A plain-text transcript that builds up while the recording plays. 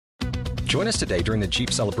Join us today during the Jeep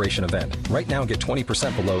Celebration event. Right now, get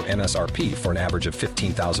 20% below MSRP for an average of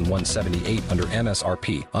 $15,178 under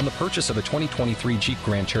MSRP on the purchase of a 2023 Jeep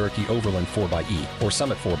Grand Cherokee Overland 4xE or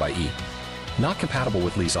Summit 4xE. Not compatible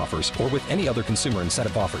with lease offers or with any other consumer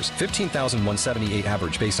incentive offers. $15,178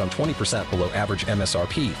 average based on 20% below average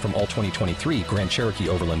MSRP from all 2023 Grand Cherokee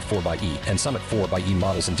Overland 4xE and Summit 4xE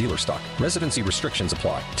models in dealer stock. Residency restrictions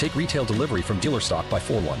apply. Take retail delivery from dealer stock by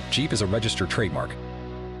 4/1. Jeep is a registered trademark.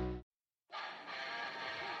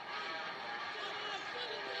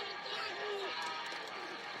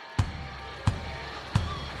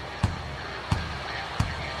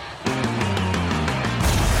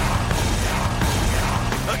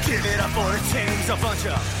 Give it up for the teams, a bunch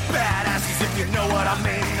of badasses, if you know what I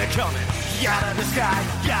mean. They're coming out of the sky,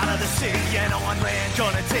 out of the sea, and on land,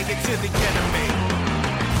 gonna take it to the enemy.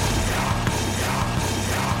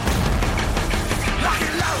 Lock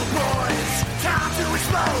it low, boys, time to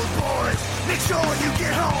explode, boys. Make sure you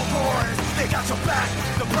get home, boys. They got your back,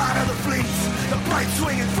 the pride of the fleets, the bright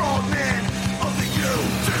swinging frogmen of the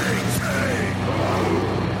UTC.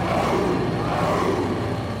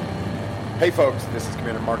 Hey folks, this is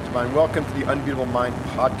Commander Mark Devine. Welcome to the Unbeatable Mind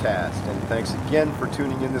podcast, and thanks again for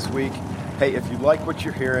tuning in this week. Hey, if you like what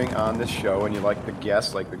you're hearing on this show and you like the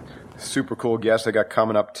guests, like the super cool guest I got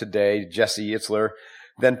coming up today, Jesse Itzler,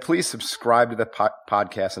 then please subscribe to the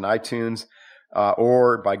podcast on iTunes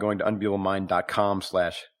or by going to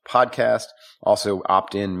unbeatablemind.com/podcast. Also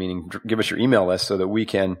opt in, meaning give us your email list so that we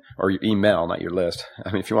can, or your email, not your list.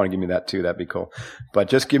 I mean, if you want to give me that too, that'd be cool. But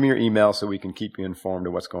just give me your email so we can keep you informed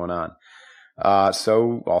of what's going on.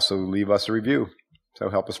 So also leave us a review. So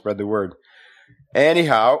help us spread the word.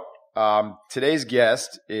 Anyhow, today's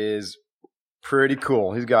guest is pretty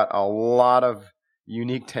cool. He's got a lot of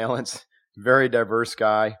unique talents, very diverse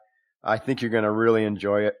guy. I think you're going to really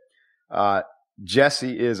enjoy it.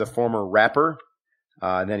 Jesse is a former rapper.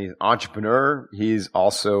 Then he's an entrepreneur. He's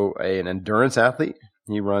also an endurance athlete.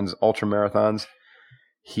 He runs ultra marathons.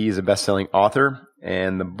 He's a best-selling author,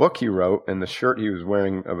 and the book he wrote and the shirt he was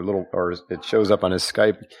wearing, it shows up on his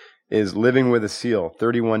Skype, is Living with a SEAL,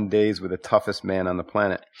 31 Days with the Toughest Man on the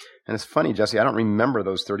Planet. And it's funny, Jesse, I don't remember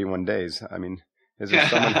those 31 days. I mean, is there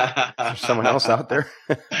someone else out there?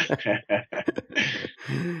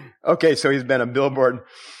 Okay, so he had a Billboard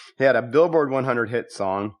 100 hit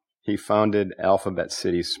song. He founded Alphabet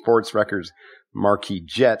City Sports Records, Marquee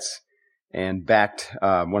Jets, and backed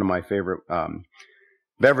one of my favorite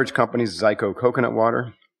beverage companies, Zyco Coconut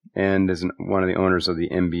Water, and is one of the owners of the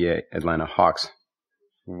NBA Atlanta Hawks.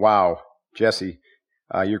 Wow, Jesse,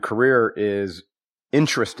 your career is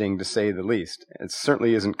interesting to say the least. It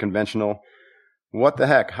certainly isn't conventional. What the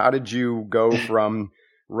heck? How did you go from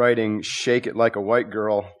writing Shake It Like a White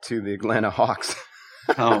Girl to the Atlanta Hawks?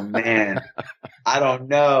 Oh, man. I don't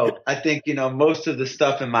know. I think, most of the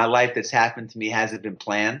stuff in my life that's happened to me hasn't been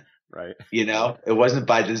planned. Right. It wasn't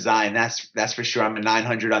by design. That's for sure. I'm a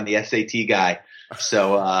 900 on the SAT guy.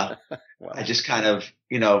 So wow. I just kind of,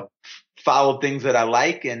 followed things that I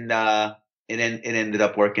like, and it ended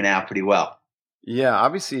up working out pretty well. Yeah,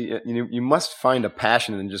 obviously, you must find a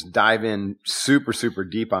passion and just dive in super, super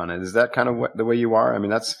deep on it. Is that kind of the way you are?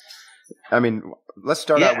 Let's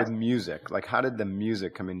start out with music. Like, how did the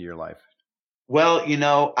music come into your life? Well,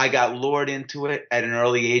 I got lured into it at an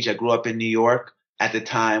early age. I grew up in New York at the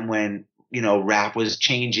time when, rap was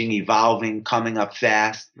changing, evolving, coming up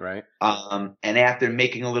fast. Right. And after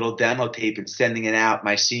making a little demo tape and sending it out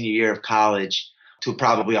my senior year of college to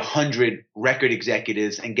probably 100 record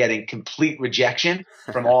executives and getting complete rejection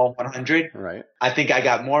from all 100, right. I think I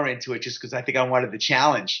got more into it just because I think I wanted the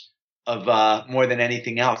challenge of more than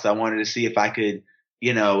anything else. I wanted to see if I could,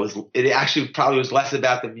 it actually probably was less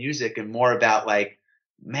about the music and more about like,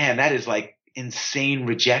 man, that is like insane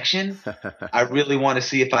rejection. I really want to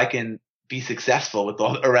see if I can be successful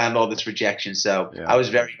around all this rejection. So yeah. I was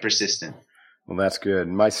very persistent. Well, that's good.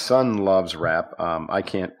 My son loves rap. I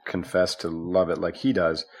can't confess to love it like he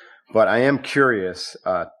does, but I am curious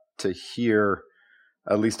to hear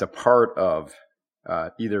at least a part of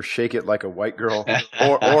either Shake It Like a White Girl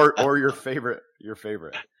or your favorite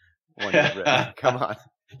one you've written. Come on.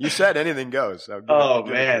 You said anything goes. So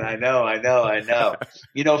man, I know.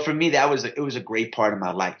 For me, it was a great part of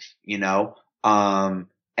my life,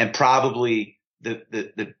 and probably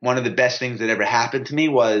the one of the best things that ever happened to me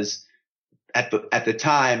was at the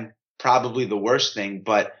time, probably the worst thing,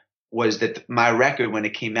 but was that my record, when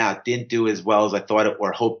it came out, didn't do as well as I thought it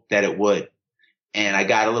or hoped that it would. And I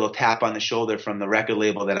got a little tap on the shoulder from the record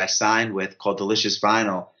label that I signed with called Delicious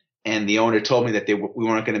Vinyl. And the owner told me that we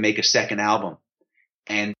weren't going to make a second album.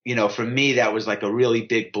 And, for me, that was like a really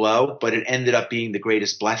big blow, but it ended up being the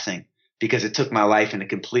greatest blessing because it took my life in a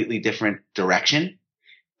completely different direction.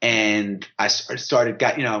 And I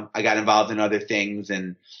got involved in other things,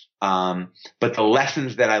 and but the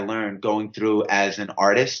lessons that I learned going through as an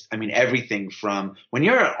artist, I mean, everything from when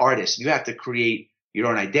you're an artist, you have to create your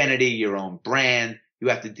own identity, your own brand. You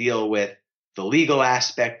have to deal with the legal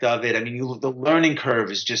aspect of it. I mean, the learning curve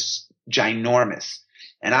is just ginormous.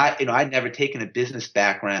 And I'd never taken a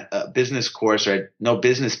business course, or no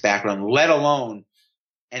business background, let alone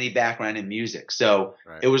any background in music. So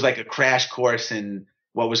It was like a crash course in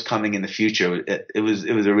what was coming in the future. It was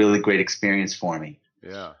a really great experience for me.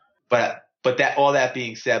 Yeah. But all that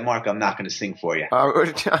being said, Mark, I'm not going to sing for you.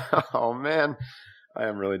 Oh man, I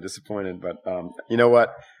am really disappointed. But you know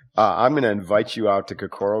what? I'm going to invite you out to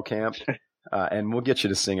Kokoro Camp, and we'll get you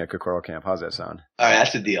to sing at Kokoro Camp. How's that sound? All right,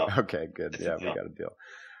 that's a deal. Okay, good. We got a deal.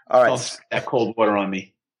 All right. Don't spill that cold water on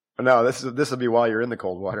me. No, this will be while you're in the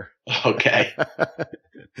cold water. Okay.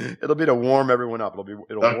 It'll be to warm everyone up.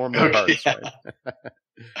 It'll warm their hearts. Yeah. Right?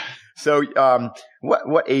 So,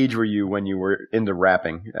 what age were you when you were into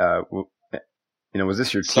rapping? Was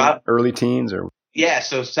this your early teens or? Yeah,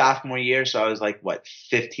 so sophomore year, so I was like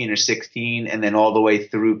 15 or 16, and then all the way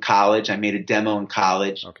through college. I made a demo in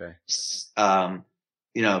college. Okay.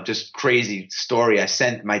 Just crazy story. I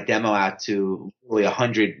sent my demo out to really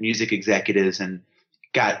 100 music executives and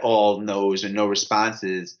got all no's and no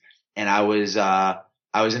responses. And I was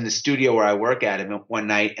in the studio where I work at one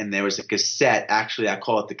night, and there was a cassette. Actually, I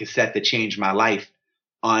call it the cassette that changed my life,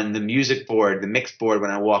 on the music board, the mix board,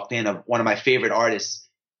 when I walked in, of one of my favorite artists,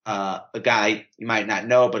 a guy you might not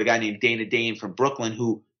know, but a guy named Dana Dane from Brooklyn,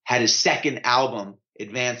 who had his second album,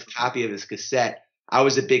 advanced copy of his cassette. I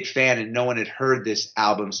was a big fan, and no one had heard this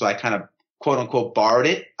album, so I kind of quote unquote borrowed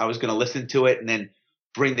it. I was going to listen to it and then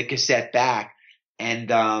bring the cassette back.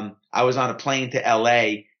 And I was on a plane to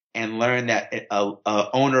LA and learned that a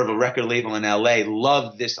owner of a record label in LA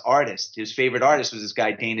loved this artist. His favorite artist was this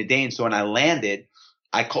guy, Dana Dane. So when I landed,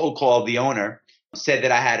 I cold called the owner, said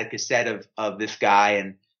that I had a cassette of this guy,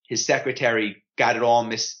 and his secretary got it all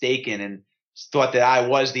mistaken and thought that I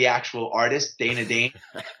was the actual artist, Dana Dane,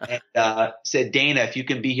 and said, Dana, if you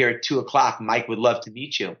can be here at 2:00, Mike would love to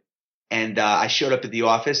meet you. And I showed up at the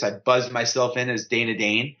office. I buzzed myself in as Dana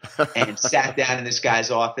Dane and sat down in this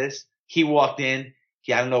guy's office. He walked in.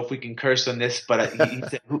 I don't know if we can curse on this, but he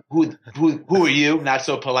said, who are you? Not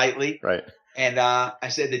so politely. Right. And I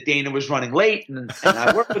said that Dana was running late, and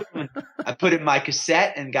I worked with him. I put in my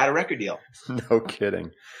cassette and got a record deal. No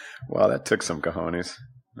kidding. Wow, that took some cojones.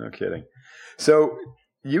 No kidding. So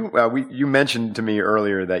you mentioned to me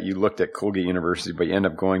earlier that you looked at Colgate University, but you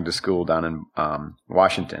ended up going to school down in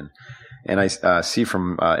Washington. And I see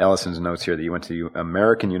from Ellison's notes here that you went to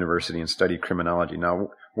American University and studied criminology. Now,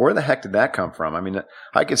 where the heck did that come from? I mean,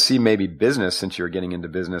 I could see maybe business, since you were getting into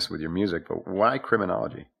business with your music, but why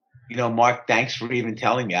criminology? Mark, thanks for even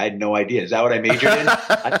telling me. I had no idea. Is that what I majored in?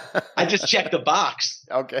 I just checked the box.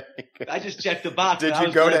 Okay. I just checked the box. Did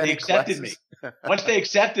you go to any accepted classes? Me. Once they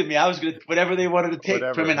accepted me, I was going to, whatever they wanted to take.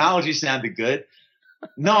 Whatever. Criminology sounded good.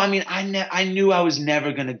 No, I mean, I knew I was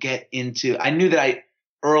never going to get into, I knew that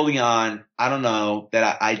early on, I don't know,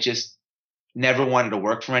 that I just never wanted to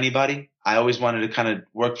work for anybody. I always wanted to kind of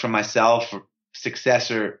work for myself, or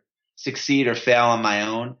succeed or fail on my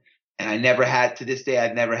own. And I never had, to this day,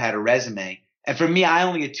 I've never had a resume. And for me, I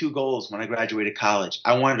only had two goals when I graduated college.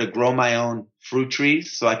 I wanted to grow my own fruit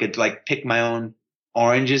trees so I could pick my own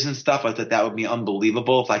oranges and stuff. I thought that would be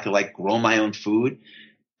unbelievable if I could grow my own food.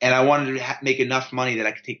 And I wanted to make enough money that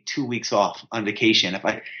I could take 2 weeks off on vacation.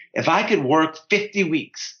 If I could work 50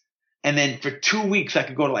 weeks and then for 2 weeks I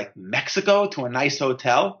could go to Mexico to a nice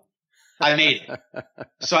hotel, I made it.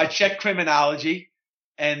 So I checked criminology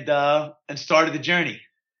and started the journey.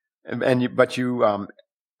 But you, I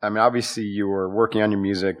mean, obviously you were working on your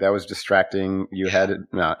music. That was distracting. You had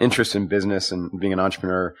interest in business and being an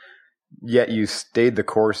entrepreneur, yet you stayed the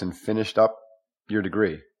course and finished up your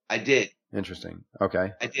degree. I did. Interesting.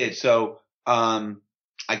 Okay. I did. So, I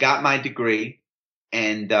got my degree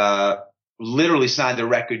and, literally signed a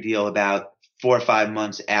record deal about 4 or 5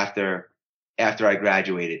 months after I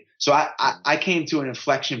graduated. So I came to an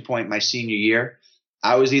inflection point my senior year.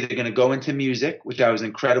 I was either going to go into music, which I was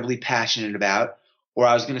incredibly passionate about, or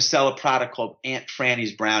I was going to sell a product called Aunt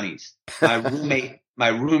Franny's Brownies. My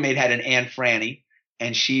roommate had an Aunt Franny,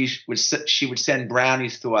 and she would send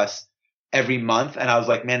brownies to us every month. And I was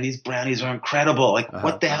like, man, these brownies are incredible.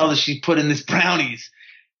 What the hell does she put in these brownies?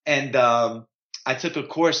 And I took a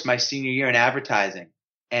course my senior year in advertising.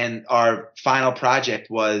 And our final project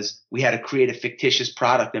was we had to create a fictitious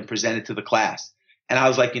product and present it to the class. And I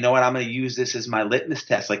was like, you know what? I'm going to use this as my litmus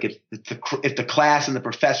test. Like if the class and the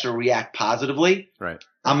professor react positively, right,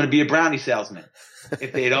 I'm going to be a brownie salesman.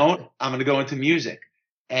 If they don't, I'm going to go into music.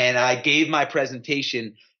 And I gave my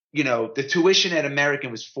presentation. You know, the tuition at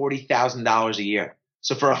American was $40,000 a year.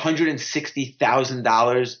 So for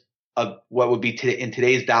 $160,000 of what would be in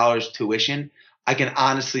today's dollars tuition, I can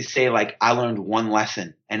honestly say like I learned one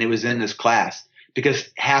lesson, and it was in this class. Because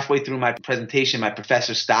halfway through my presentation, my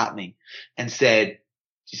professor stopped me and she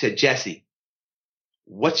said, Jesse,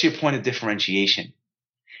 what's your point of differentiation?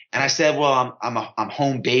 And I said, well, I'm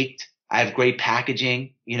home baked. I have great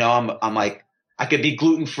packaging. You know, I'm like, I could be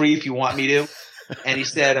gluten free if you want me to. And he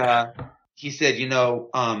said, you know,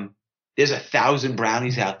 there's 1,000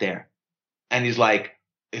 brownies out there. And he's like,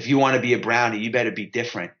 if you want to be a brownie, you better be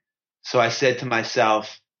different. So I said to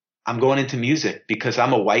myself, I'm going into music because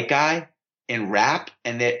I'm a white guy in rap.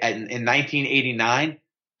 And in 1989,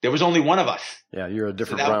 there was only one of us. Yeah, you're a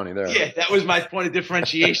different brownie there. Yeah, that was my point of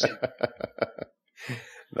differentiation.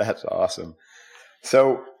 That's awesome.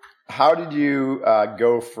 So how did you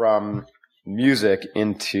go from music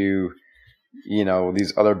into, you know,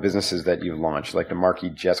 these other businesses that you've launched, like the Marquis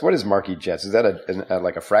Jets? What is Marquis Jets? Is that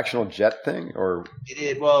like a fractional jet thing, or? It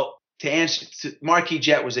is. Well, to answer, Marquis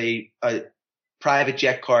Jet was a private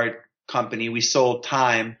jet card company. We sold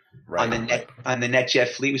time on the NetJet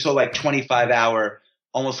fleet. We sold like 25-hour,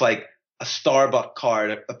 almost like a Starbucks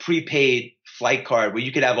card, a prepaid flight card where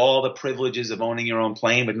you could have all the privileges of owning your own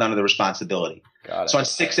plane, but none of the responsibility. Got it. So on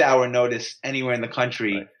 6-hour notice, anywhere in the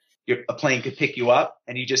country, a plane could pick you up,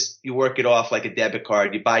 and you work it off like a debit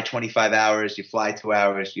card. You buy 25 hours, you fly 2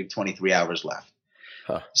 hours, you have 23 hours left.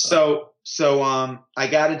 Huh. So I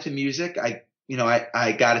got into music. I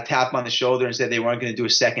got a tap on the shoulder and said they weren't going to do a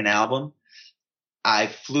second album.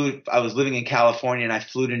 I was living in California, and I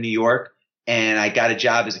flew to New York, and I got a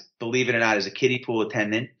job believe it or not, as a kiddie pool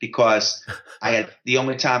attendant, because I had the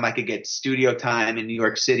only time I could get studio time in New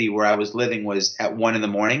York City where I was living was at 1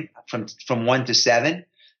 a.m. from 1 to 7.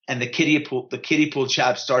 And the kiddie pool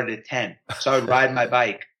job started at 10. So I would ride my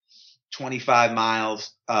bike 25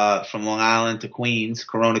 miles from Long Island to Queens,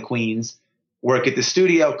 Corona, Queens, work at the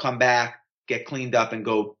studio, come back, get cleaned up, and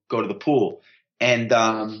go to the pool. And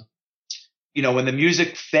when the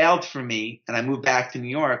music failed for me and I moved back to New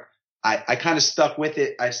York, I kind of stuck with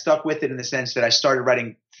it. I stuck with it in the sense that I started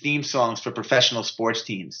writing theme songs for professional sports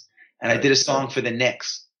teams. And I did a song for the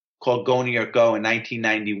Knicks called Go New York Go in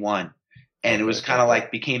 1991. And it was kind of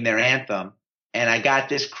like became their anthem. And I got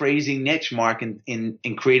this crazy niche, Mark,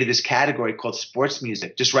 and created this category called sports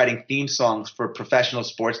music, just writing theme songs for professional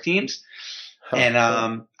sports teams. And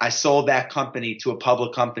I sold that company to a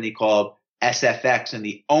public company called SFX. And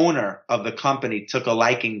the owner of the company took a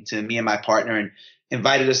liking to me and my partner and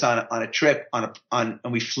invited us on a trip and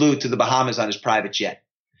we flew to the Bahamas on his private jet.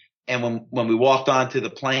 And when we walked onto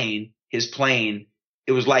his plane,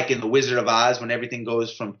 it was like in The Wizard of Oz when everything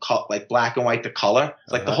goes from like black and white to color.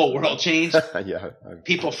 It's like the whole world changed. Yeah.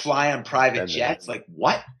 People fly on private jets. Like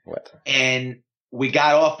what? And we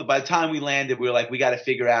got off. By the time we landed, we were like, we got to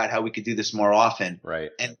figure out how we could do this more often.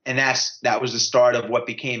 Right. And that was the start of what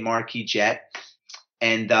became Marquis Jet.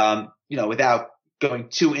 And, without going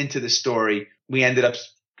too into the story, we ended up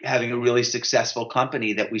having a really successful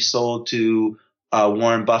company that we sold to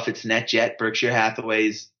Warren Buffett's NetJet, Berkshire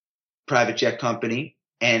Hathaway's private jet company.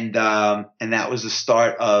 And that was the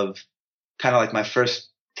start of kind of like my first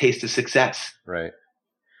taste of success. Right.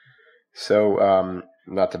 So,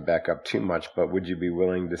 not to back up too much, but would you be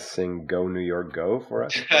willing to sing Go New York Go for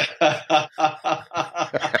us?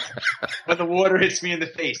 When the water hits me in the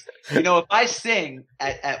face. If I sing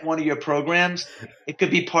at one of your programs, it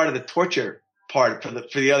could be part of the torture part for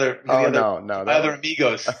the other other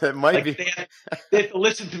amigos. It might be. They have to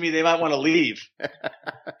listen to me. They might want to leave.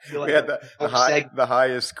 Like we had the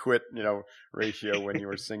highest quit, ratio when you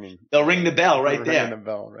were singing. They'll ring the bell right there. Ring the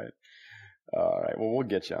bell, right? All right. Well, we'll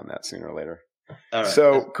get you on that sooner or later. All right.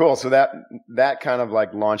 So cool. So that kind of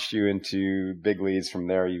like launched you into big leads. From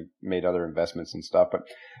there, you made other investments and stuff. But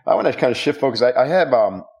I want to kind of shift focus. I have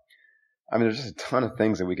there's just a ton of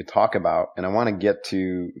things that we could talk about, and I want to get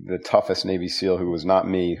to the toughest Navy SEAL who was not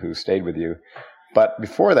me, who stayed with you. But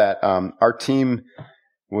before that, our team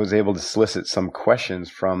was able to solicit some questions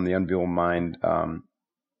from the Unbeatable Mind,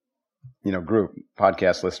 group,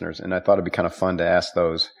 podcast listeners, and I thought it'd be kind of fun to ask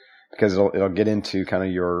those because it'll get into kind of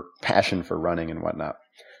your passion for running and whatnot.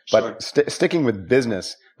 But Sure. Sticking with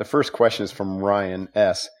business, the first question is from Ryan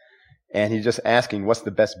S., and he's just asking, what's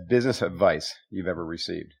the best business advice you've ever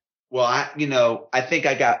received? Well, I think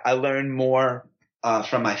I learned more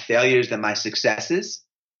from my failures than my successes.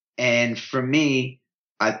 And for me,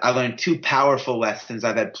 I learned two powerful lessons.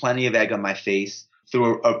 I've had plenty of egg on my face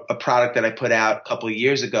through a product that I put out a couple of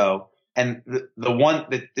years ago. And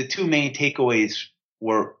the two main takeaways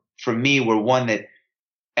were, for me, were one, that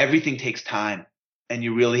everything takes time and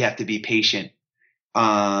you really have to be patient. When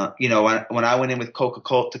I went in with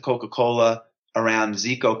Coca-Cola around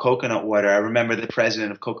Zico coconut water, I remember the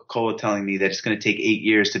president of Coca-Cola telling me that it's going to take 8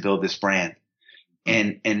 years to build this brand.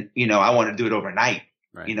 And I want to do it overnight,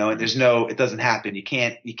 Right. And it doesn't happen. You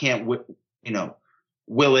can't,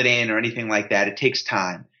 will it in or anything like that. It takes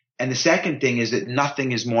time. And the second thing is that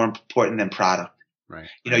nothing is more important than product. Right.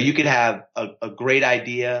 You could have a great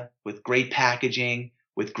idea with great packaging,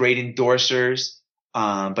 with great endorsers.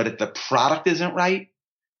 But if the product isn't right,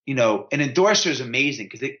 an endorser is amazing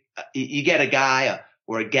because you get a guy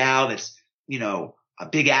or a gal that's, a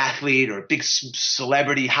big athlete or a big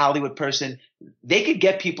celebrity Hollywood person. They could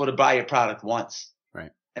get people to buy your product once. Right.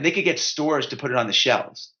 And they could get stores to put it on the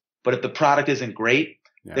shelves. But if the product isn't great,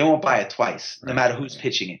 they won't buy it twice, no matter who's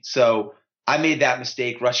pitching it. So I made that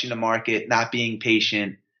mistake, rushing to market, not being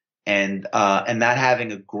patient, and not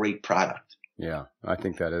having a great product. Yeah, I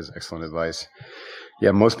think that is excellent advice. Yeah,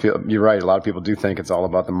 most people, you're right. A lot of people do think it's all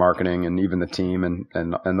about the marketing and even the team,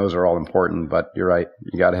 and those are all important. But you're right.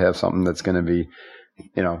 You got to have something that's going to be,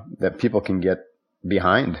 that people can get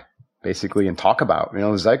behind, basically, and talk about.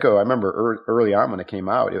 Zyco, I remember early on when it came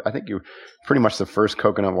out, I think you were pretty much the first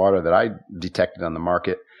coconut water that I detected on the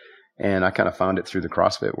market. And I kind of found it through the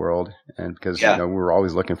CrossFit world. And because, we were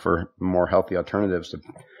always looking for more healthy alternatives to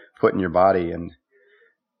put in your body. And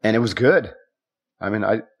it was good. I mean,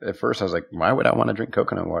 at first I was like, why would I want to drink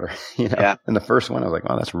coconut water? And the first one I was like,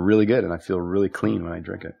 oh, that's really good. And I feel really clean when I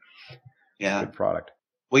drink it. Yeah. Good product.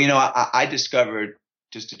 Well, I discovered,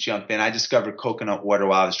 just to jump in, I discovered coconut water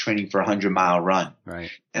while I was training for a 100-mile run.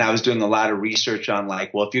 Right. And I was doing a lot of research on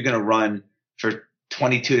if you're going to run for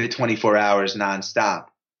 22 to 24 hours nonstop,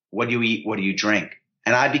 what do you eat? What do you drink?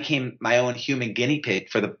 And I became my own human guinea pig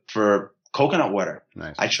for coconut water.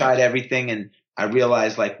 Nice. I tried everything and I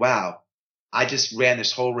realized wow, I just ran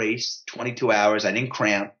this whole race, 22 hours. I didn't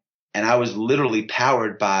cramp. And I was literally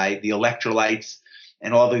powered by the electrolytes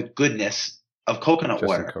and all the goodness of coconut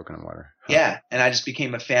water. Coconut water. Huh. Yeah. And I just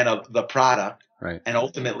became a fan of the product. Right. And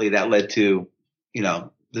ultimately that led to,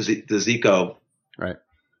 the Zico. Right.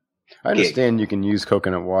 I understand you can use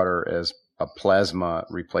coconut water as a plasma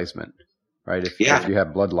replacement, right? If you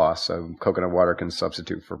have blood loss, so coconut water can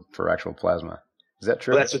substitute for actual plasma. Is that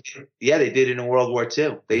true? Well, they did it in World War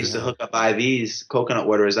II. They used to hook up IVs, coconut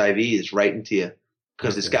water as IVs, right into you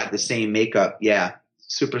because it's got the same makeup. Yeah,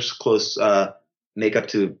 super close makeup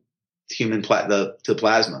to human to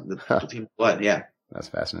plasma, the human blood. Yeah, that's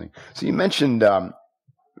fascinating. So you mentioned,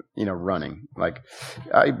 running. Like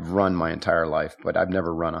I've run my entire life, but I've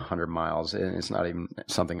never run 100 miles, and it's not even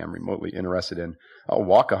something I'm remotely interested in. I'll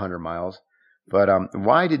walk 100 miles, but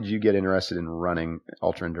why did you get interested in running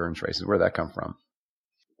ultra endurance races? Where did that come from?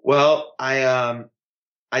 Well, I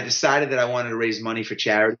decided that I wanted to raise money for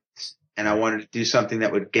charities, and I wanted to do something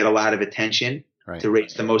that would get a lot of attention to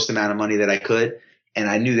raise the most amount of money that I could. And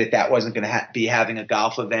I knew that wasn't going to be having a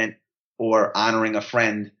golf event or honoring a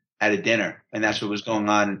friend at a dinner. And that's what was going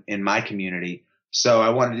on in my community. So I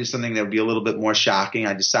wanted to do something that would be a little bit more shocking.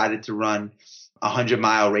 I decided to run a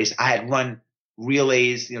 100-mile race. I had run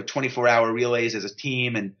relays, 24-hour relays as a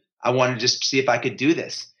team, and I wanted to just see if I could do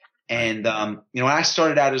this. And, when I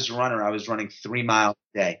started out as a runner, I was running 3 miles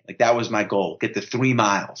a day. Like that was my goal, get to 3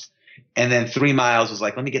 miles. And then 3 miles was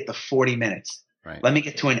like, let me get to 40 minutes. Right. Let me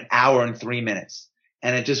get to an hour and 3 minutes.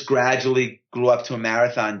 And it just gradually grew up to a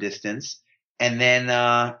marathon distance. And then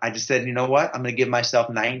I just said, you know what? I'm going to give myself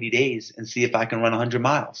 90 days and see if I can run 100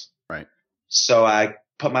 miles. Right. So I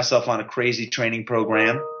put myself on a crazy training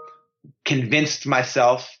program, convinced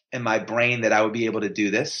myself in my brain that I would be able to do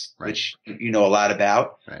this, which you know a lot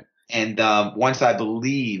about. Right. And once I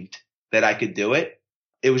believed that I could do it,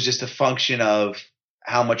 it was just a function of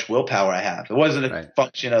how much willpower I have. It wasn't a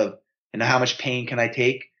function of how much pain can I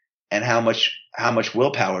take and how much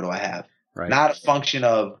willpower do I have. Right. Not a function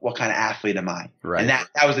of what kind of athlete am I. Right. And that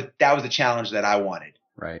was the challenge that I wanted.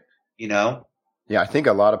 Right. Yeah, I think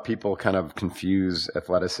a lot of people kind of confuse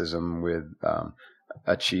athleticism with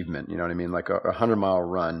achievement. You know what I mean? Like a 100-mile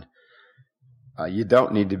run. You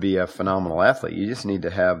don't need to be a phenomenal athlete. You just need to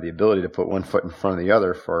have the ability to put one foot in front of the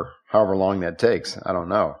other for however long that takes. I don't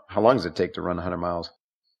know. How long does it take to run 100 miles?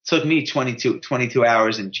 It took me 22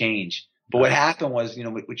 hours and change. But what happened was,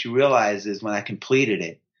 what you realize is when I completed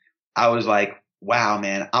it, I was like, wow,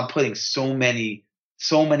 man, I'm putting so many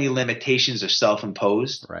limitations are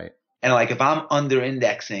self-imposed. Right. And like, if I'm under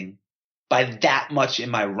indexing by that much in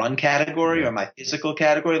my run category or my physical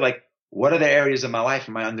category, like what other areas of my life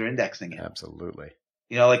am I under indexing in? Absolutely.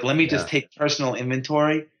 You know, like let me just take personal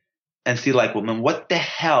inventory and see like, well, man, what the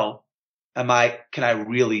hell can I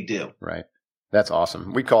really do? Right. That's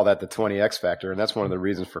awesome. We call that the 20X factor, and that's one of the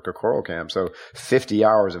reasons for Kokoro Camp. So 50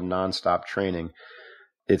 hours of nonstop training.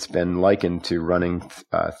 It's been likened to running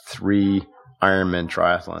 3 Ironman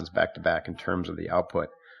triathlons back to back in terms of the output.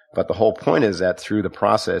 But the whole point is that through the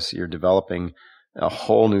process, you're developing a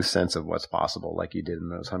whole new sense of what's possible, like you did in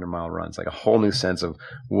those 100-mile runs, like a whole new sense of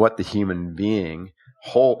what the human being,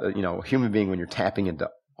 human being when you're tapping into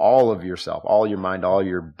all of yourself, all your mind, all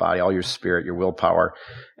your body, all your spirit, your willpower,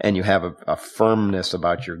 and you have a firmness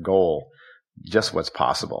about your goal, just what's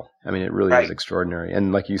possible. I mean, it really is extraordinary.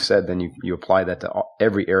 And like you said, then you apply that to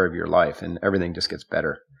every area of your life and everything just gets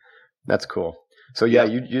better. That's cool. So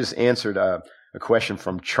you just answered a question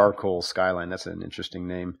from Charcoal Skyline. That's an interesting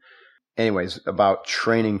name. Anyways, about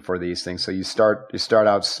training for these things. So you start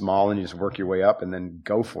out small and you just work your way up and then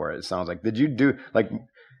go for it. It sounds like,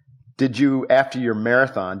 did you, after your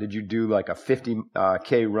marathon, did you do like a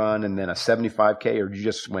 50K run and then a 75K, or you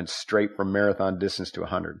just went straight from marathon distance to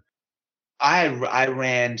 100? I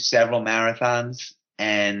ran several marathons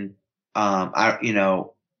and,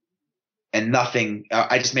 and nothing,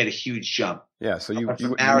 I just made a huge jump. Yeah. So you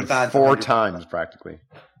marathon 4 times practically.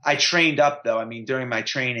 I trained up though. I mean, during my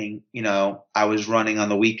training, I was running on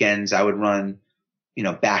the weekends. I would run,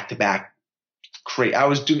 back to back.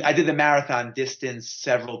 I did the marathon distance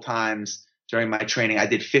several times during my training. I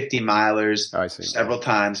did 50 milers several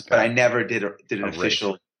times, but I never did an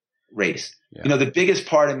official race. Yeah. The biggest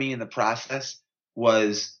part of me in the process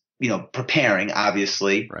was, preparing,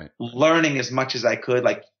 obviously, learning as much as I could.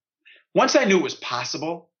 Like once I knew it was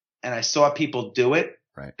possible and I saw people do it,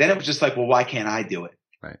 then it was just like, well, why can't I do it?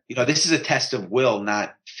 Right. This is a test of will,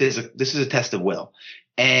 not physical. This is a test of will.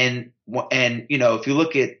 And if you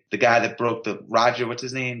look at the guy that broke Roger, what's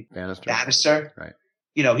his name? Bannister. Right.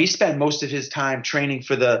 He spent most of his time training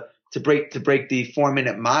for to break the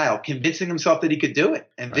 4-minute mile, convincing himself that he could do it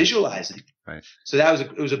and visualizing. Right. So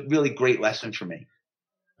it was a really great lesson for me.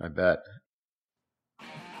 I bet.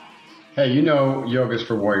 Hey, Yoga's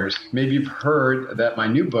for Warriors. Maybe you've heard that my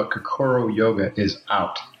new book, Kokoro Yoga, is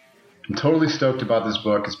out. I'm totally stoked about this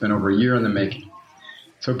book. It's been over a year in the making.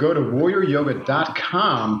 So go to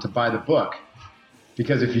warrioryoga.com to buy the book,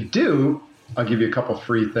 because if you do, I'll give you a couple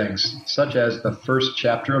free things, such as the first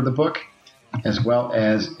chapter of the book, as well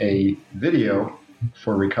as a video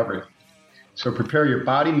for recovery. So prepare your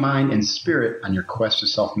body, mind, and spirit on your quest to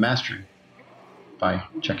self-mastery by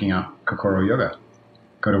checking out Kokoro Yoga.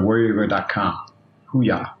 Go to warrioryoga.com.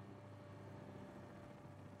 Hoo-yah.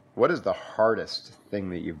 What is the hardest thing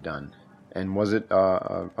that you've done? And was it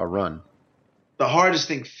a run? The hardest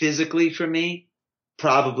thing physically for me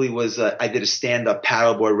probably was I did a stand-up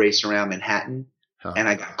paddleboard race around Manhattan, and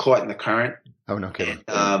I got caught in the current. Oh, no kidding.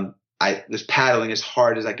 And, I was paddling as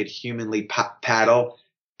hard as I could humanly paddle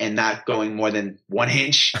and not going more than 1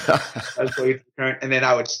 inch. I was going through the current, and then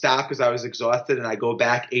I would stop because I was exhausted, and I go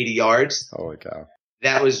back 80 yards. Holy cow.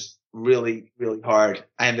 That was really, really hard.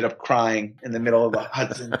 I ended up crying in the middle of the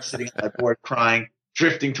Hudson, sitting on my board crying,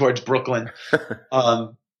 drifting towards Brooklyn.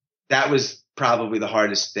 That was probably the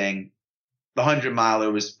hardest thing. The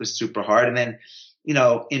 100-miler was super hard. And then,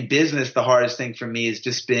 in business, the hardest thing for me has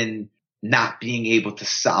just been not being able to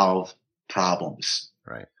solve problems.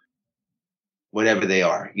 Right. Whatever they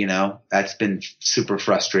are, that's been super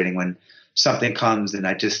frustrating when something comes and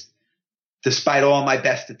I just, despite all my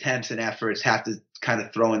best attempts and efforts, have to kind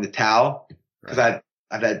of throw in the towel because I've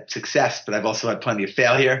had success, but I've also had plenty of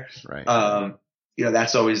failure. Right.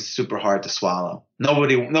 That's always super hard to swallow.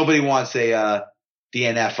 Nobody wants a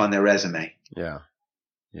DNF on their resume. Yeah.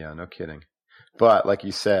 Yeah. No kidding. But like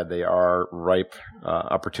you said, they are ripe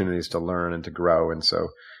opportunities to learn and to grow. And so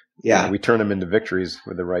we turn them into victories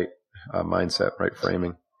with the right mindset, right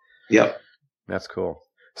framing. Yep. That's cool.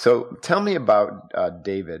 So tell me about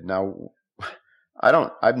David. Now,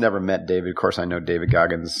 I've never met David. Of course, I know David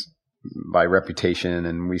Goggins by reputation,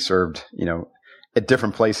 and we served, at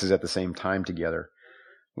different places at the same time together.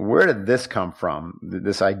 Where did this come from?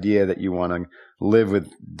 This idea that you want to live with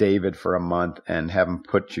David for a month and have him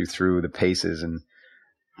put you through the paces, and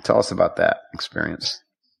tell us about that experience.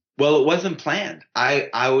 Well, it wasn't planned. I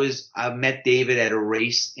met David at a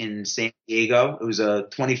race in San Diego. It was a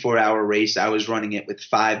 24-hour race. I was running it with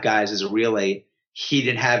 5 guys as a relay. He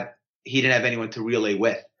didn't have anyone to relay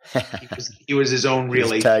with. He was his own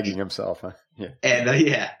relay. He's tagging himself, huh? Yeah.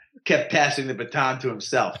 And kept passing the baton to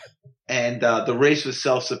himself. And the race was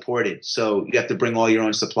self-supported. So you have to bring all your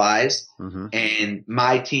own supplies. Mm-hmm. And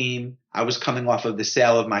my team, I was coming off of the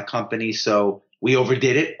sale of my company. So we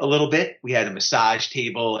overdid it a little bit. We had a massage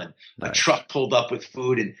table and a truck pulled up with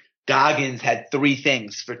food. And Goggins had 3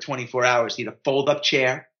 things for 24 hours. He had a fold-up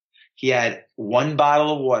chair. He had 1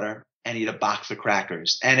 bottle of water and he had a box of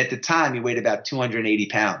crackers. And at the time, he weighed about 280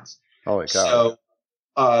 pounds. Holy cow.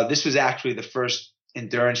 So this was actually the first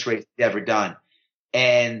endurance race he'd ever done.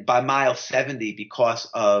 And by mile 70, because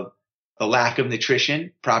of the lack of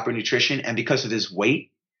nutrition, proper nutrition, and because of his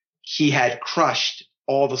weight, he had crushed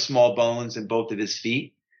all the small bones in both of his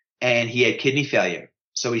feet, and he had kidney failure.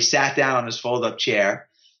 So he sat down on his fold-up chair.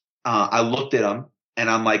 I looked at him, and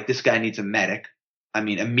I'm like, this guy needs a medic. I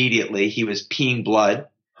mean, immediately, he was peeing blood.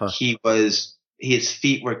 Huh. His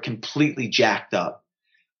feet were completely jacked up.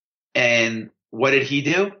 And what did he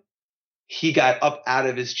do? He got up out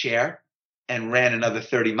of his chair and ran another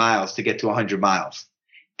 30 miles to get to 100 miles.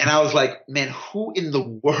 And I was like, man, who in the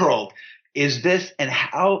world is this? And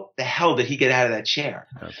how the hell did he get out of that chair?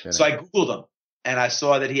 Okay. So I Googled him and I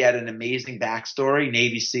saw that he had an amazing backstory,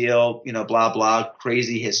 Navy SEAL, blah, blah,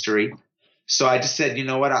 crazy history. So I just said, you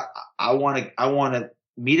know what? I want to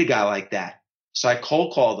meet a guy like that. So I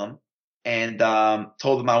cold called him and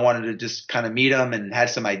told him I wanted to just kind of meet him and had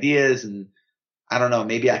some ideas. And I don't know,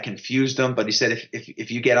 maybe I confused him, but he said,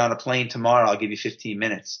 if you get on a plane tomorrow, I'll give you 15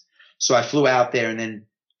 minutes. So I flew out there, and then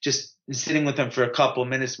just sitting with him for a couple of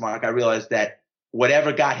minutes, Mark, I realized that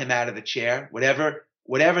whatever got him out of the chair, whatever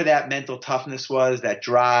that mental toughness was, that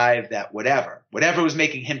drive, that whatever was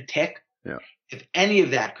making him tick, if any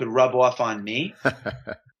of that could rub off on me,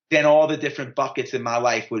 then all the different buckets in my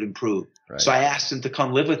life would improve. Right. So I asked him to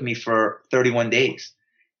come live with me for 31 days.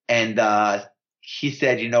 And he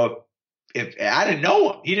said, if I didn't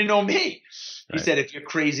know him, he didn't know me. He said, if you're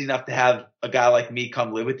crazy enough to have a guy like me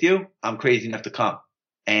come live with you, I'm crazy enough to come.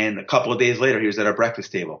 And a couple of days later, he was at our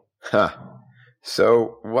breakfast table. Huh.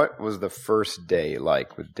 So what was the first day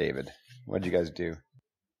like with David? What did you guys do?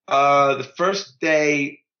 The first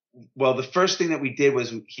day, the first thing that we did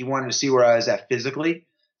was he wanted to see where I was at physically.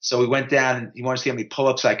 So we went down and he wanted to see how many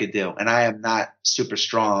pull-ups I could do. And I am not super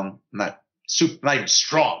strong. I'm not even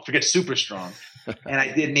strong. Forget super strong. And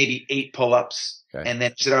I did maybe 8 pull-ups. Okay. And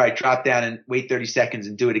then he said, all right, drop down and wait 30 seconds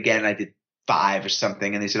and do it again. And I did 5 or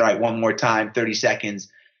something. And they said, all right, one more time, 30 seconds,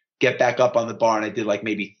 get back up on the bar. And I did like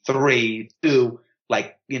maybe 3, 2,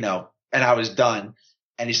 and I was done.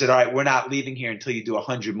 And he said, all right, we're not leaving here until you do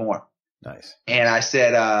 100 more. Nice. And I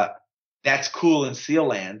said, that's cool in SEAL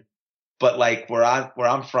land, but like where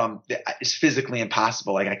I'm from, it's physically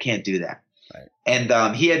impossible. Like I can't do that. Right.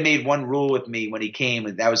 And he had made one rule with me when he came,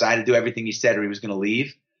 and that was I had to do everything he said or he was going to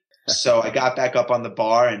leave. So I got back up on the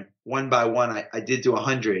bar, and one by one, I did do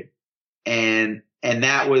 100. And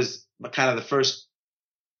that was kind of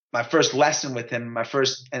my first lesson with him, my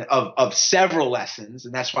first of several lessons.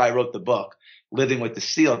 And that's why I wrote the book, Living with the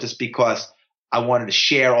SEAL, just because I wanted to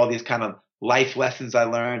share all these kind of life lessons I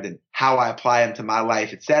learned and how I apply them to my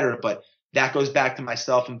life, et cetera. But that goes back to my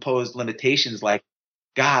self-imposed limitations. Like,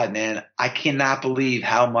 God, man, I cannot believe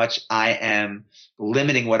how much I am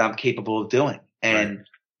limiting what I'm capable of doing. And,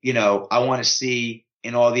 I want to see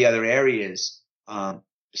in all the other areas,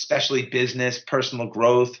 especially business, personal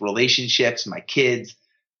growth, relationships, my kids,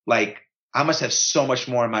 like I must have so much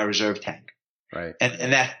more in my reserve tank. Right.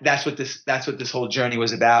 And that's what this whole journey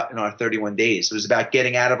was about in our 31 days. It was about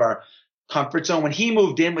getting out of our comfort zone. When he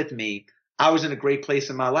moved in with me, I was in a great place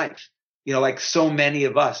in my life. Like so many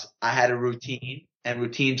of us, I had a routine, and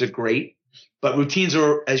routines are great, but routines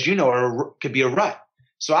are, as you know, could be a rut.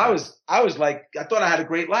 So I was like, I thought I had a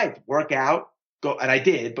great life, work out, go, and I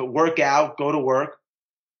did, but work out, go to work,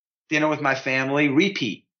 dinner with my family,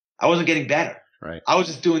 repeat. I wasn't getting better. Right. I was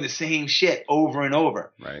just doing the same shit over and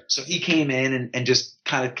over. Right. So he came in and just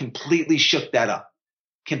kind of completely shook that up,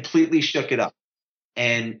 completely shook it up,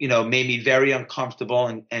 and, made me very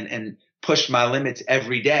uncomfortable and pushed my limits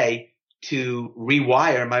every day to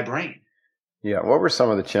rewire my brain. Yeah. What were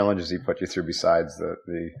some of the challenges he put you through besides the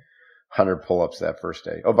 100 pull-ups that first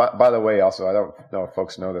day? Oh, by the way, also, I don't know if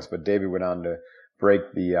folks know this, but David went on to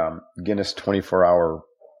break the Guinness 24-hour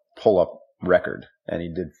pull-up record, and he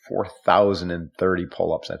did 4,030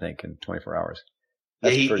 pull-ups, I think, in 24 hours.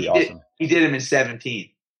 That's pretty awesome. He did them in 17.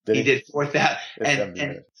 He did 4,000.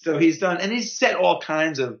 And so he's done, and he's set all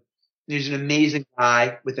kinds of, he's an amazing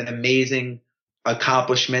guy with an amazing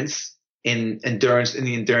accomplishments in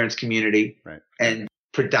the endurance community. Right. And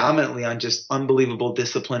predominantly on just unbelievable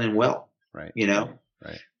discipline and will. Right.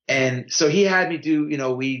 Right. And so he had me do,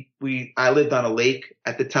 I lived on a lake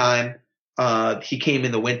at the time. He came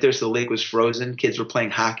in the winter, so the lake was frozen. Kids were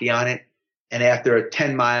playing hockey on it. And after a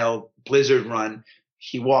 10-mile blizzard run,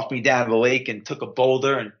 he walked me down to the lake and took a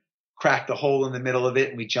boulder and cracked a hole in the middle of it,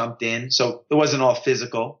 and we jumped in. So it wasn't all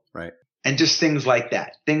physical. Right. And just things like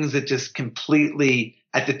that. Things that just completely,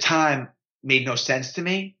 at the time, made no sense to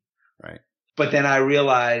me. Right. But then I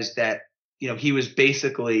realized that, he was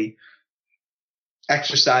basically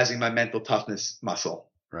exercising my mental toughness muscle.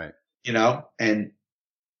 Right. And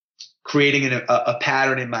creating a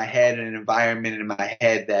pattern in my head and an environment in my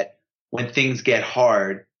head that when things get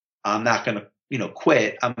hard, I'm not going to,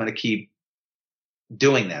 quit. I'm going to keep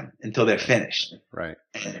doing them until they're finished. Right.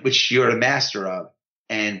 Which you're a master of.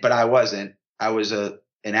 But I wasn't. I was an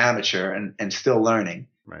amateur and still learning.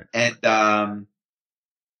 Right. And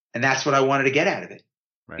that's what I wanted to get out of it.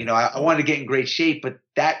 Right. I wanted to get in great shape, but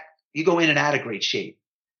that you go in and out of great shape.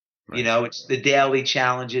 Right. It's the daily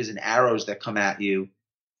challenges and arrows that come at you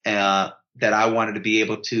that I wanted to be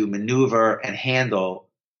able to maneuver and handle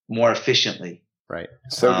more efficiently. Right.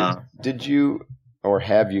 So did you or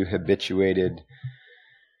have you habituated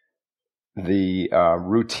the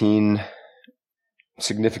routine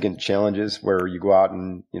significant challenges where you go out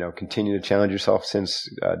and, continue to challenge yourself since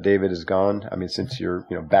David is gone? I mean, since you're,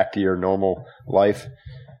 back to your normal life.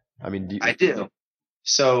 I mean, I do.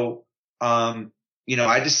 So,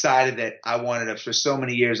 I decided that I wanted to, for so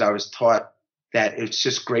many years, I was taught that it's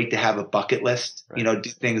just great to have a bucket list, right. Do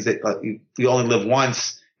things that you only live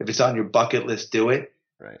once. If it's on your bucket list, do it.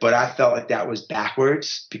 Right. But I felt like that was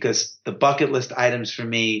backwards because the bucket list items for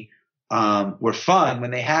me were fun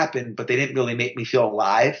when they happened, but they didn't really make me feel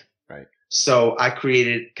alive. Right. So I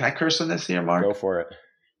created, can I curse on this here, Mark? Go for it.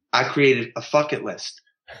 I created a bucket list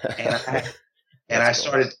and I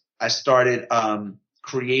started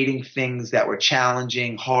creating things that were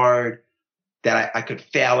challenging, hard, that I could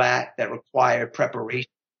fail at, that required preparation,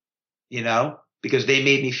 because they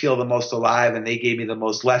made me feel the most alive and they gave me the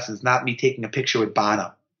most lessons, not me taking a picture with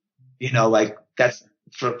Bono.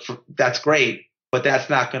 That's great, but that's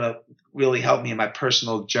not going to really help me in my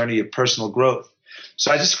personal journey of personal growth.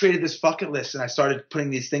 So I just created this bucket list and I started putting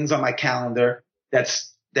these things on my calendar that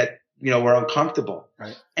were uncomfortable.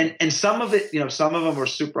 Right. And some of it, some of them were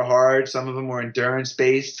super hard. Some of them were endurance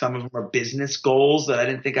based. Some of them were business goals that I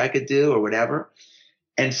didn't think I could do or whatever.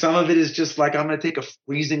 And some of it is just like, I'm going to take a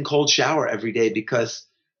freezing cold shower every day because,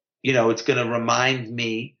 it's going to remind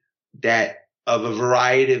me of a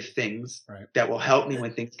variety of things right. that will help me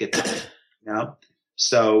when things get tough,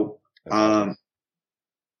 So, and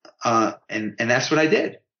that's what I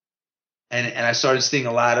did. And I started seeing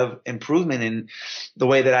a lot of improvement in the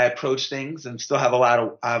way that I approach things and still have I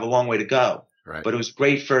have a long way to go. Right. But it was a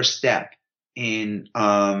great first step in,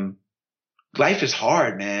 life is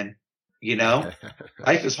hard, man.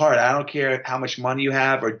 Life is hard. I don't care how much money you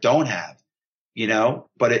have or don't have,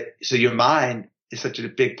 but so your mind is such a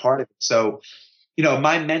big part of it. So,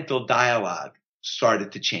 my mental dialogue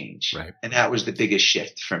started to change. Right. And that was the biggest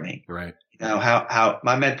shift for me. Right. How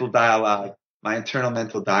my mental dialogue, my internal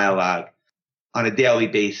mental dialogue on a daily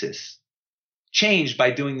basis changed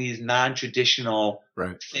by doing these non-traditional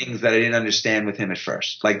right. things that I didn't understand with him at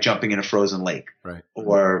first, like jumping in a frozen lake right.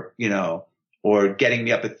 or getting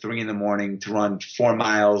me up at 3 a.m. to run 4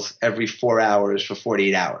 miles every 4 hours for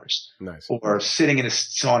 48 hours. Nice. Or sitting in a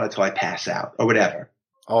sauna till I pass out or whatever.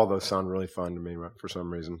 All those sound really fun to me for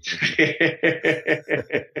some reason.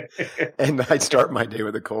 And I start my day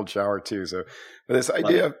with a cold shower too. So this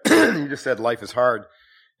idea, you just said life is hard.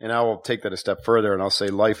 And I will take that a step further and I'll say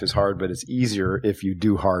life is hard, but it's easier if you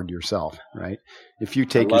do hard yourself, right? If you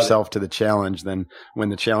take yourself to the challenge, then when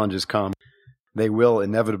the challenges come, they will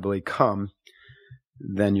inevitably come,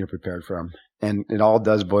 then you're prepared for them. And it all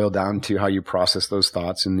does boil down to how you process those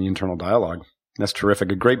thoughts in the internal dialogue. That's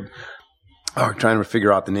terrific. A great, trying to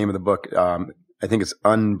figure out the name of the book. I think it's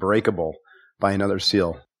Unbreakable by another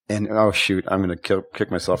SEAL. And oh shoot, I'm going to kick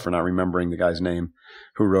myself for not remembering the guy's name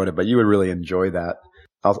who wrote it, but you would really enjoy that.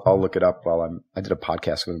 I'll look it up I did a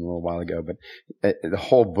podcast with him a little while ago, but the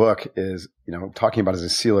whole book is, talking about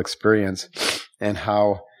his SEAL experience and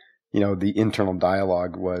how, the internal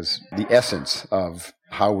dialogue was the essence of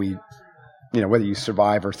how we, whether you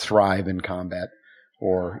survive or thrive in combat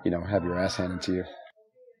or, have your ass handed to you.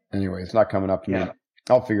 Anyway, it's not coming up to me.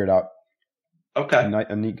 I'll figure it out. Okay.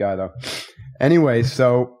 A neat guy though. Anyway,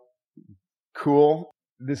 so cool.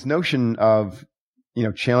 This notion of,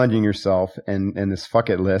 challenging yourself and this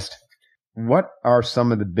bucket list. What are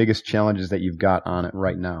some of the biggest challenges that you've got on it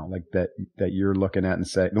right now? Like that you're looking at and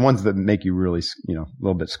say the ones that make you really, a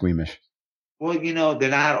little bit squeamish. Well, they're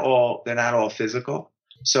not all physical.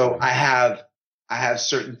 So I have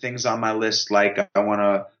certain things on my list. Like I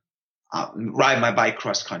want ride my bike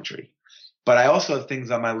cross country. But I also have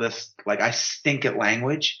things on my list, like I stink at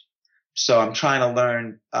language. So I'm trying to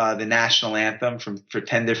learn the national anthem for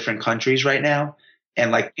 10 different countries right now.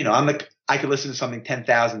 And like, I could listen to something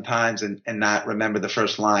 10,000 times and not remember the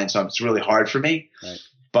first line. So it's really hard for me. Right.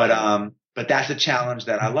 But that's a challenge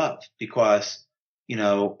that I love because,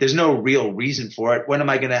 there's no real reason for it. When am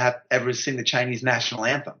I going to ever sing the Chinese national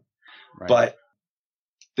anthem? Right. But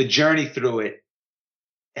the journey through it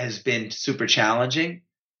has been super challenging.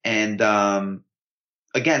 And,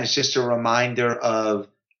 again, it's just a reminder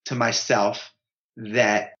to myself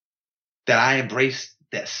that I embrace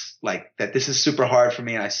this, like that this is super hard for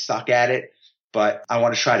me and I suck at it, but I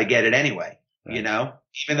want to try to get it anyway, right.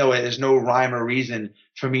 Even though there's no rhyme or reason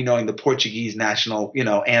for me knowing the Portuguese national,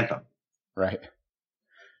 anthem. Right.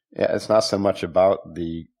 Yeah. It's not so much about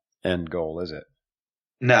the end goal, is it?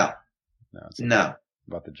 No. No.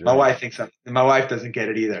 About the journey. My wife thinks my wife doesn't get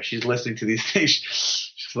it either. She's listening to these things.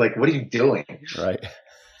 She's like, what are you doing? Right.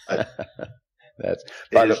 That's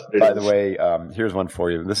by the way, here's one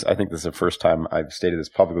for you. I think this is the first time I've stated this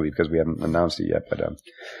publicly because we haven't announced it yet, but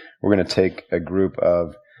we're going to take a group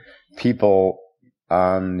of people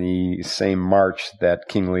on the same march that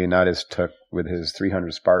King Leonidas took with his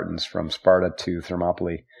 300 Spartans from Sparta to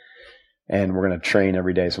Thermopylae. And we're going to train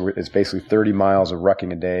every day. So it's basically 30 miles of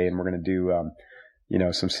rucking a day. And we're going to do,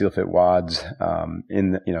 some seal fit wads,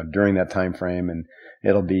 during that time frame. And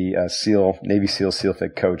it'll be a Navy SEAL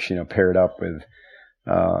fit coach, paired up with,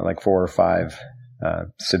 like 4 or 5,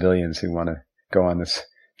 civilians who want to go on this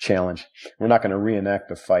challenge. We're not going to reenact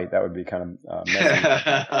the fight. That would be kind of messy.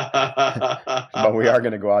 But we are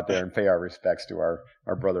going to go out there and pay our respects to our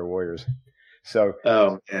brother warriors. So,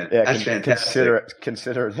 that's fantastic.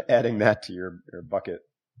 Consider adding that to your bucket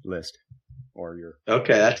list or your.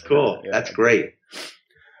 Okay, that's cool. Yeah. That's great.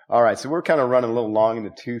 All right, so we're kind of running a little long in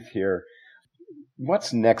the tooth here.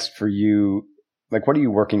 What's next for you? Like, what are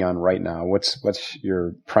you working on right now? What's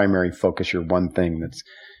your primary focus? Your one thing that's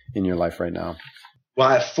in your life right now? Well,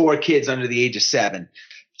 I have 4 kids under the age of 7,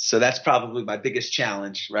 so that's probably my biggest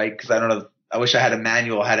challenge, right? Because I don't know. I wish I had a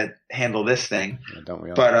manual how to handle this thing. Yeah, don't we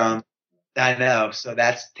all? But I know. So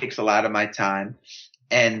that takes a lot of my time.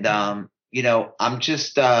 And, I'm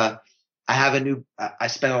just, I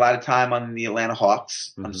spend a lot of time on the Atlanta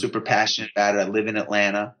Hawks. Mm-hmm. I'm super passionate about it. I live in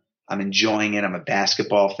Atlanta. I'm enjoying it. I'm a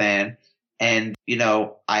basketball fan. And,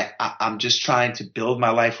 I'm just trying to build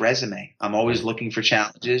my life resume. I'm always looking for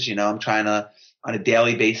challenges. I'm trying to, on a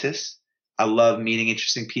daily basis. I love meeting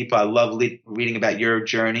interesting people. I love reading about your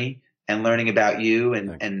journey and learning about you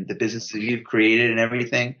and the businesses you've created and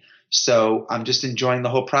everything. So I'm just enjoying the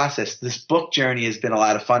whole process. This book journey has been a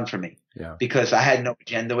lot of fun for me because I had no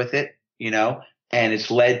agenda with it, and it's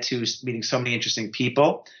led to meeting so many interesting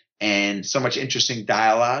people and so much interesting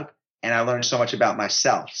dialogue. And I learned so much about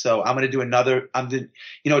myself. So I'm going to do another.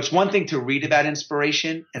 It's one thing to read about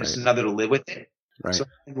inspiration and it's another to live with it. Right. So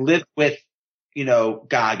I live with,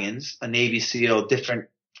 Goggins, a Navy SEAL,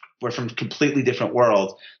 we're from completely different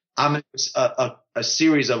worlds. I'm a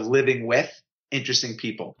series of living with interesting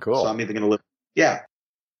people. Cool. So I'm either going to live. Yeah.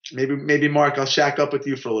 Maybe Mark, I'll shack up with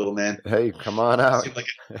you for a little, man. Hey, come on out.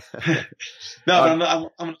 No, I'm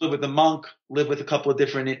going to live with a monk, live with a couple of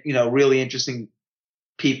different, really interesting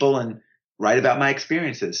people and write about my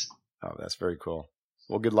experiences. Oh, that's very cool.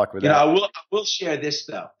 Well, good luck with that. I will share this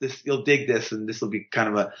though. You'll dig this, and this will be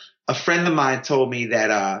kind of a friend of mine told me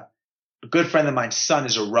that a good friend of mine's son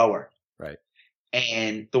is a rower. Right.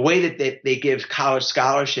 And the way that they give college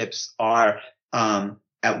scholarships are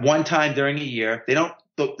at one time during a year. They don't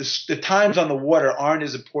the times on the water aren't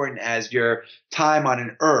as important as your time on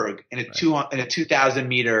an erg in a 2,000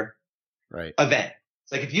 meter event.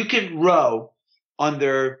 It's like if you can row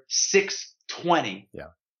under 6:20,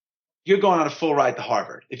 you're going on a full ride to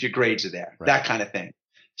Harvard if your grades are there, that kind of thing.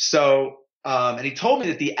 So, and he told me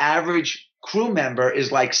that the average crew member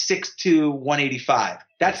is like 6'2", 185.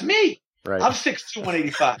 That's me. Right. I'm 6'2",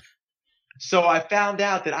 185. So I found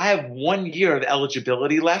out that I have 1 year of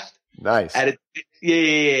eligibility left. Nice. At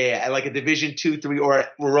like a Division 2, 3, or a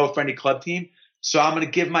row friendly club team. So I'm going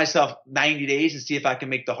to give myself 90 days and see if I can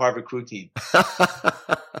make the Harvard crew team.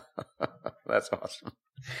 That's awesome.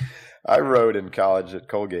 I rode in college at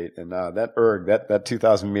Colgate, and that erg, that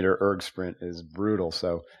 2,000 meter erg sprint is brutal.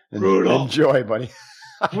 So enjoy, buddy.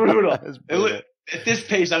 Brutal. At this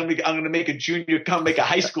pace, I'm going to make a junior come make a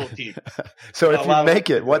high school team. So if you make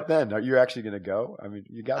it, what then? Are you actually going to go? I mean,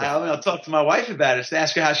 you got to. I'll talk to my wife about it. Just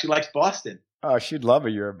ask her how she likes Boston. Oh, she'd love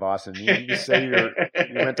a year at Boston. You say you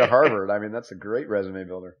went to Harvard. I mean, that's a great resume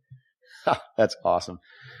builder. That's awesome.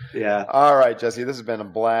 Yeah. All right, Jesse, this has been a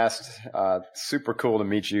blast. Super cool to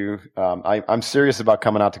meet you. I'm serious about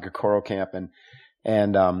coming out to Kokoro Camp,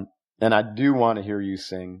 and I do want to hear you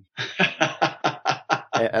sing.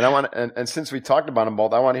 And since we talked about them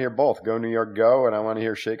both, I want to hear both. Go New York, go, and I want to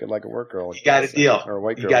hear Shake It Like a Work Girl. You got a deal. Or a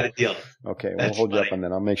White Girl. You got a deal. Okay, we'll hold you up on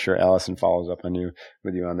that. I'll make sure Allison follows up on you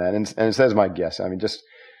with you on that. And it says my guess. I mean,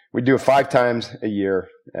 we do it 5 times a year,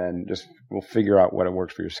 and we'll figure out what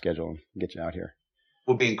works for your schedule and get you out here.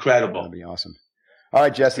 Will be incredible. That'll be awesome. All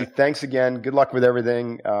right, Jesse, thanks again. Good luck with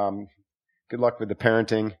everything. Good luck with the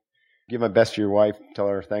parenting. Give my best to your wife. Tell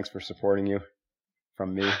her thanks for supporting you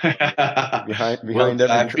from me. behind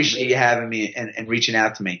I appreciate you having me and reaching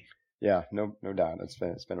out to me. Yeah, no doubt.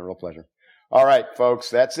 It's been a real pleasure. All right, folks,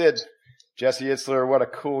 that's it. Jesse Itzler, what a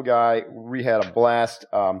cool guy. We had a blast.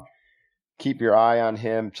 Keep your eye on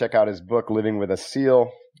him. Check out his book, Living with a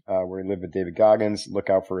SEAL, where he lived with David Goggins. Look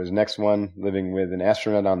out for his next one, Living with an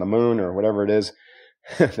Astronaut on the Moon, or whatever it is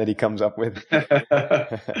that he comes up with.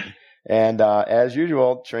 And as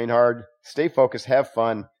usual, train hard, stay focused, have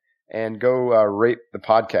fun, and go rate the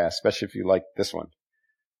podcast, especially if you like this one.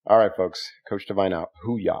 All right, folks. Coach Devine out.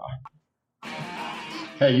 Hoo-yah.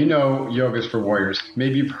 Hey, you know Yoga's for Warriors.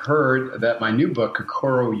 Maybe you've heard that my new book,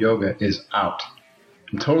 Kokoro Yoga, is out.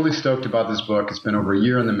 I'm totally stoked about this book. It's been over a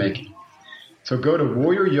year in the making. So go to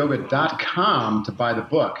warrioryoga.com to buy the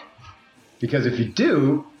book. Because if you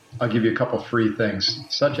do, I'll give you a couple free things,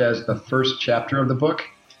 such as the first chapter of the book,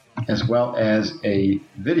 as well as a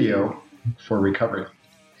video for recovery.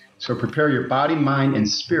 So prepare your body, mind, and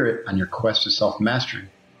spirit on your quest to self-mastery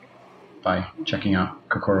by checking out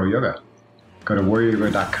Kokoro Yoga. Go to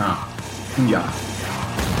warrioryoga.com. Booyah.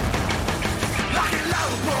 Lock and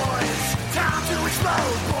load, boys. Time to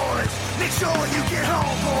explode, boys. Make sure you get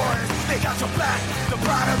home, boys. They got your back. The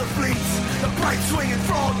pride of the fleets. The bright swinging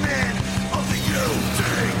frogmen